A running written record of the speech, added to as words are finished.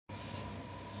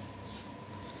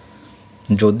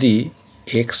যদি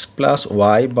x plus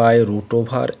Y by root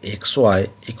over x Y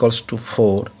equals to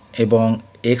 4 এবং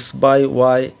x by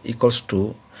Y equals to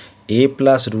a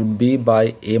plus root B by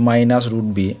a minus root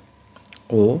B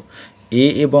O a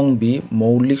এবং b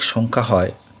মৌলিক সংখ্যা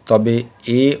হয় তবে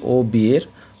a O b এর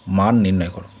মান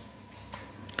নির্ণয় করো।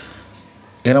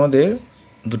 এখানে আমাদের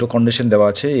দুটো কন্ডিশন দেওয়া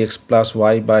আছে, x plus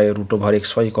Y by root over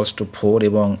x Y equals to 4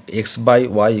 এবং x by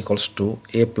Y equals to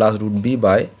a plus root B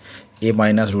by a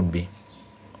minus root B,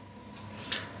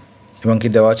 এবং কি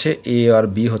দেওয়া আছে a আর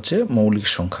b হচ্ছে মৌলিক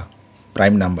সংখ্যা,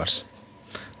 প্রাইম নাম্বারস।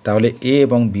 তাহলে a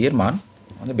এবং b এর মান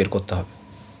আমাদের বের করতে হবে।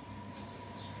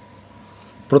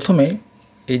 প্রথমে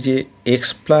এই যে x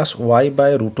plus Y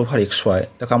by root over x Y,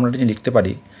 দেখো আমরা এটা লিখতে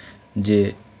পারি যে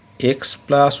x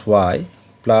plus Y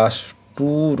plus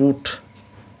 2 root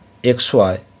x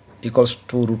Y equals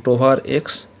to root over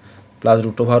x plus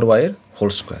root over ওয়াইয়ের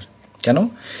হোল স্কোয়ার। কেন?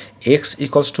 x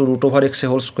equals to root over x A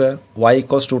whole square, Y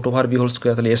equals to root over B whole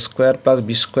square, তাহলে a square plus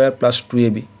B square plus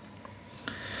 2ab।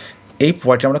 এই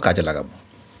পয়েন্টটা আমরা কাজে লাগাবো।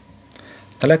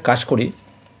 তাহলে কাজ করি,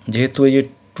 যেহেতু এই যে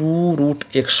 2 রুট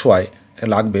এক্স ওয়াই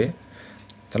লাগবে,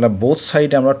 তাহলে বোথ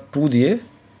সাইডে আমরা 2 দিয়ে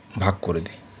ভাগ করে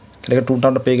দিই, তাহলে 2টা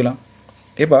আমরা পেয়ে গেলাম।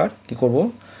 এবার কি করব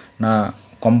না,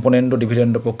 কম্পোনেন্ট ও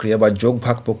ডিভিডেন্ড প্রক্রিয়া বা যোগ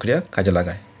ভাগ প্রক্রিয়া কাজে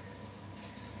লাগায়।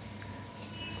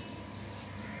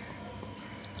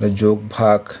 যোগ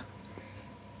ভাগ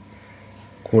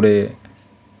করে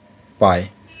পাই,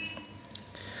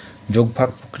 যোগ ভাগ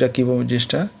প্রক্রিয়া কীভাবে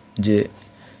জিনিসটা, যে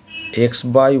এক্স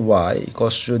বাই ওয়াই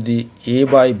ইকলস যদি এ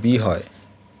বাই বি হয়,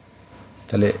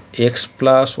 তাহলে x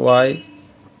plus Y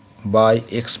by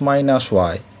x minus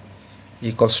Y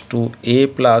equals to A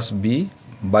plus B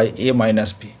by A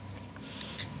minus B.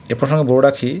 এ প্রসঙ্গে বলে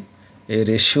রাখি, এই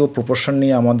রেশিও প্রপোর্শন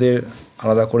নিয়ে আমাদের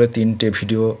আলাদা করে 3টে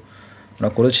ভিডিও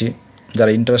আমরা করেছি।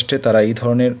 যারা ইন্টারেস্টেড তারা এই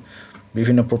ধরনের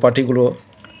বিভিন্ন প্রপার্টিগুলো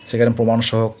সেখানে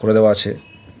প্রমাণসহ করে দেওয়া আছে,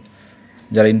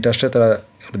 যারা ইন্টারেস্টেড তারা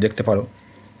একটু দেখতে পারো।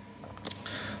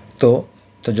 তো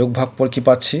যোগ ভাগ পর কী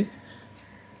পাচ্ছি,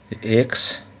 x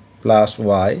plus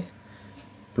Y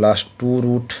plus 2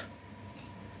 root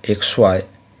x Y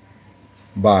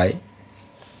by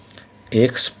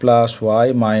x plus Y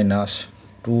minus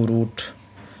 2 root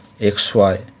x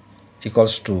Y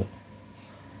equals to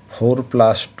 4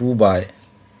 plus 2 by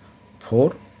 4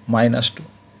 minus 2,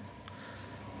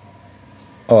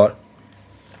 और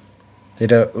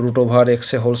এটা রুট ওভার এক্স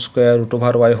এ whole square root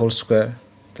over Y whole square,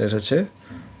 তাহলে হচ্ছে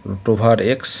root over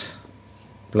x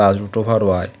plus root over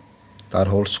Y তার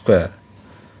whole square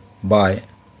by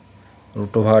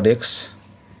root over x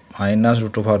minus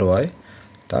root over Y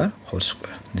তার whole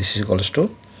square. This is equals to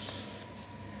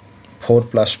 4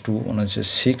 plus 2 মানে হচ্ছে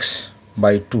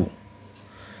 6/2,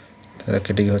 তাহলে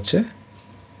কেটে গিয়ে হচ্ছে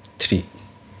 3।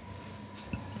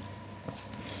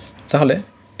 তাহলে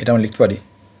এটা আমরা লিখতে পারি,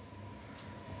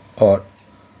 और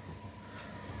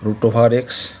root over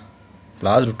x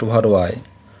plus root over Y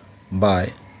by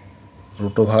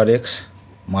root over x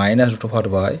minus root over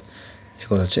Y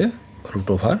equal হচ্ছে रूट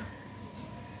ओवर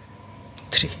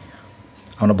 3।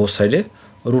 আমরা বোথ সাইডে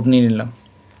রুট নিয়ে নিলাম।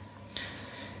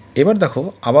 এবার দেখো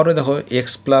আবারও দেখো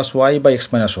এক্স প্লাস ওয়াই বা এক্স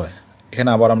মাইনাস ওয়াই, এখানে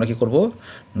আবার আমরা কি করব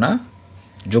না,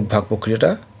 যোগ ভাগ প্রক্রিয়াটা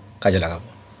কাজে লাগাবো।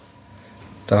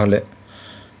 তাহলে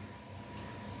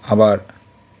আবার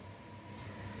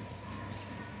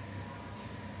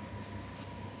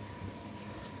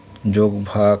যোগ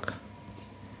ভাগ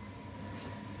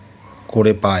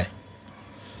করে পায়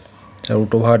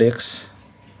root over x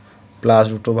plus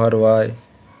root over Y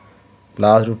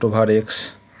plus root over x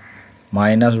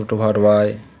minus root over Y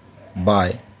by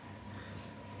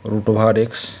root over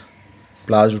x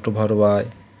plus root over Y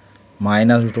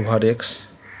minus root over x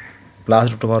plus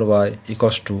root over Y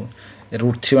equals to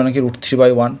root 3 মানে কি root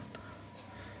 3/1,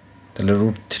 তাহলে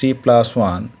root 3 plus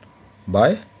 1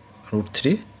 by root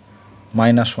 3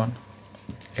 minus 1।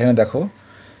 এখানে দেখো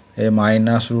এই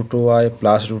minus root Y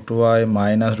plus root Y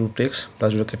minus root x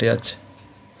plus root কেটে যাচ্ছে,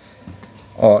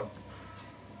 और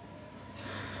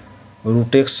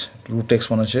root x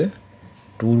মানে হচ্ছে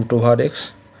 2 root over x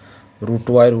root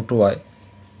Y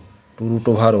 2 root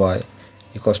over Y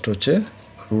equals to হচ্ছে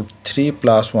root 3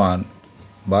 plus 1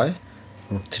 by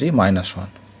root 3 minus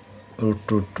 1, root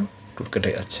 2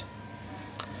 কেটে যাচ্ছে।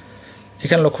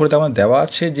 এখানে লক্ষ্য করতে আমার দেওয়া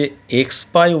আছে যে এক্স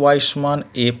বাই ওয়াই সমান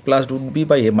এ plus root B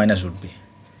by A minus root B.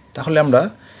 তাহলে আমরা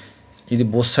যদি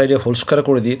বোথ সাইডে হোল স্কোয়ার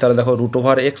করে দিই, তাহলে দেখো root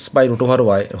over x by root over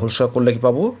Y whole square করলে কি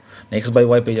পাবো, এক্স বাই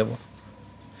ওয়াই পেয়ে যাব।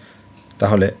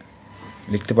 তাহলে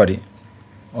লিখতে পারি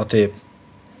অতএব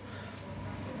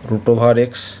root over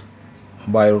x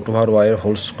by root over ওয়াইয়ের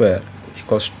whole square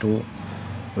equals to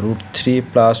root 3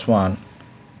 plus 1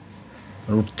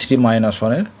 root 3 minus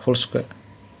 1 whole square,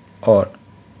 और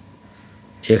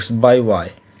x by Y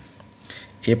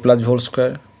A plus B whole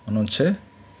square মানে হচ্ছে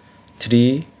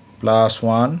 3 +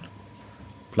 1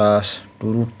 +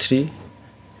 2√3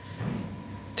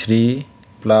 3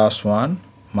 + 1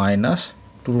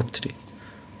 - 2√3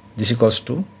 this equals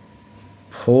to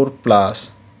 4 +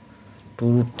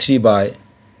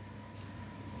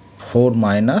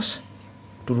 2√3/4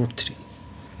 - 2√3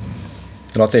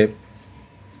 অতএব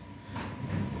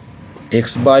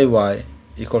x by Y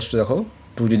equals to দেখো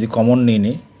 2 যদি common নিয়ে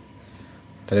নিই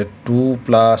তাহলে 2 +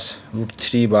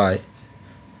 √3/2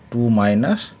 -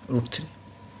 √3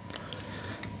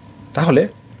 তাহলে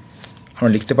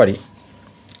আমরা লিখতে পারি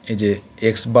এই যে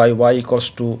x by Y equals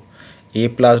to a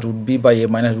 + √b/a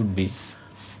 - √b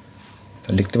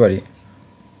তাহলে লিখতে পারি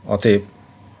অতএব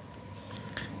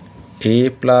a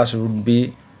 +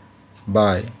 √b/a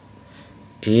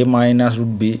 -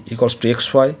 √b equals to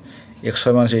xy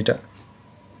মানে এইটা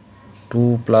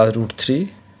 2 +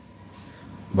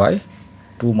 √3/2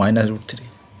 - √3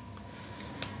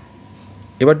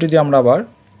 এবার যদি আমরা আবার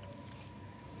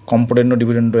কম্পোনেন্ট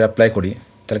ডিভিডেন্ড অ্যাপ্লাই করি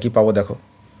তাহলে কি পাবো দেখো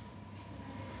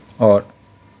और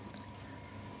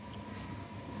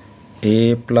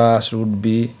a + √b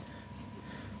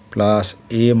 +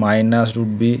 a -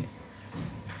 √b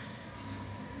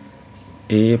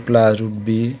a + √b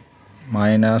 -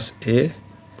 a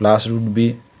 + √b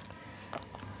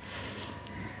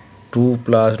 2 +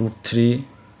 √3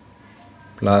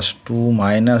 + 2 -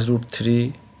 √3/2 +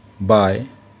 √3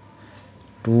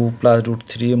 - 2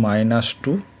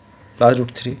 +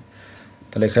 √3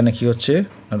 তাহলে এখানে কি হচ্ছে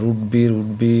 √b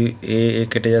a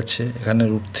কেটে যাচ্ছে এখানে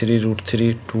 √3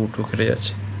 2 কেটে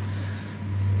যাচ্ছে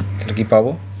তাহলে কি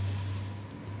পাবো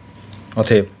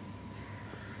অতএব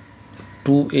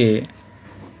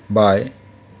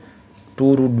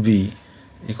 2a/2√b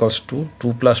ইকুয়ালস টু 2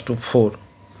 + 2 4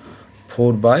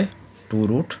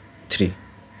 4/2√3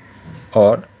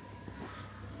 और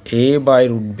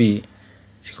a/√b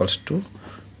ইকুয়ালস টু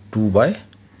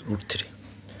 2/√3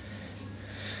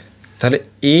 তাহলে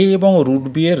a এবং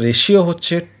 √b এর রেশিও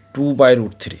হচ্ছে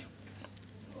 2/√3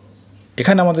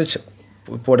 এখানে আমাদের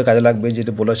পরে কাজে লাগবে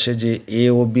যেটা বলেছে যে a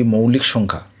ও b মৌলিক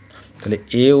সংখ্যা তাহলে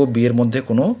a ও b এর মধ্যে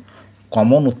কোনো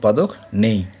কমন উৎপাদক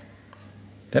নেই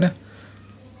তাই না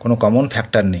কোনো কমন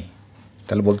ফ্যাক্টর নেই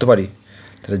তাহলে বলতে পারি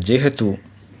তাহলে যেহেতু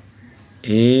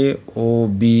a ও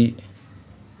b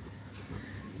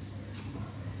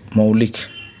মৌলিক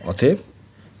অতএব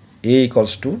a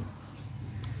ইকুয়ালস টু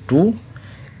 2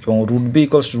 এবং √b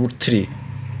ইকুয়ালস টু √3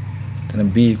 তাহলে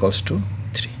b ইকুয়ালস টু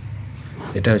 3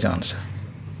 এটা হচ্ছে আনসার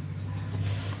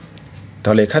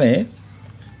তাহলে এখানে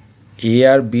a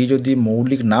আর b যদি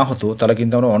মৌলিক না হতো তাহলে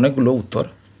কিন্তু আমরা অনেকগুলো উত্তর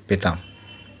পেতাম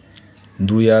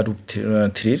 2 আর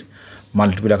 √3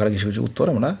 মাল্টিপল আকারে কিছু কিছু উত্তর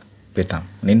আমরা পেতাম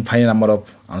ইনফাইনাইট নাম্বার অফ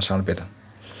আনসার আমরা পেতাম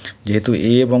যেহেতু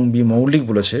a এবং b মৌলিক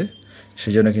বলেছে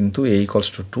সেই জন্য কিন্তু a ইকুয়ালস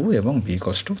টু 2 এবং b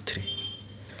ইকুয়ালস টু 3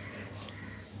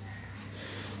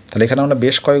 তাহলে এখানে আমরা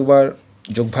বেশ কয়েকবার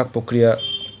যোগভাগ প্রক্রিয়া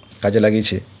কাজে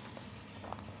লাগিয়েছি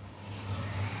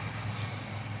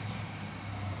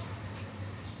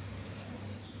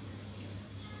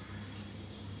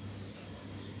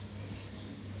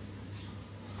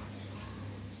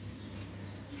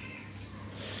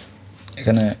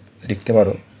এখানে লিখতে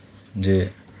পারো যে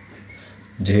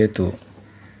যেহেতু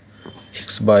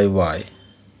x/y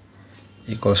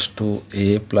equals to a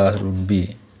 + √b/a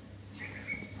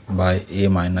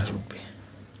 - √b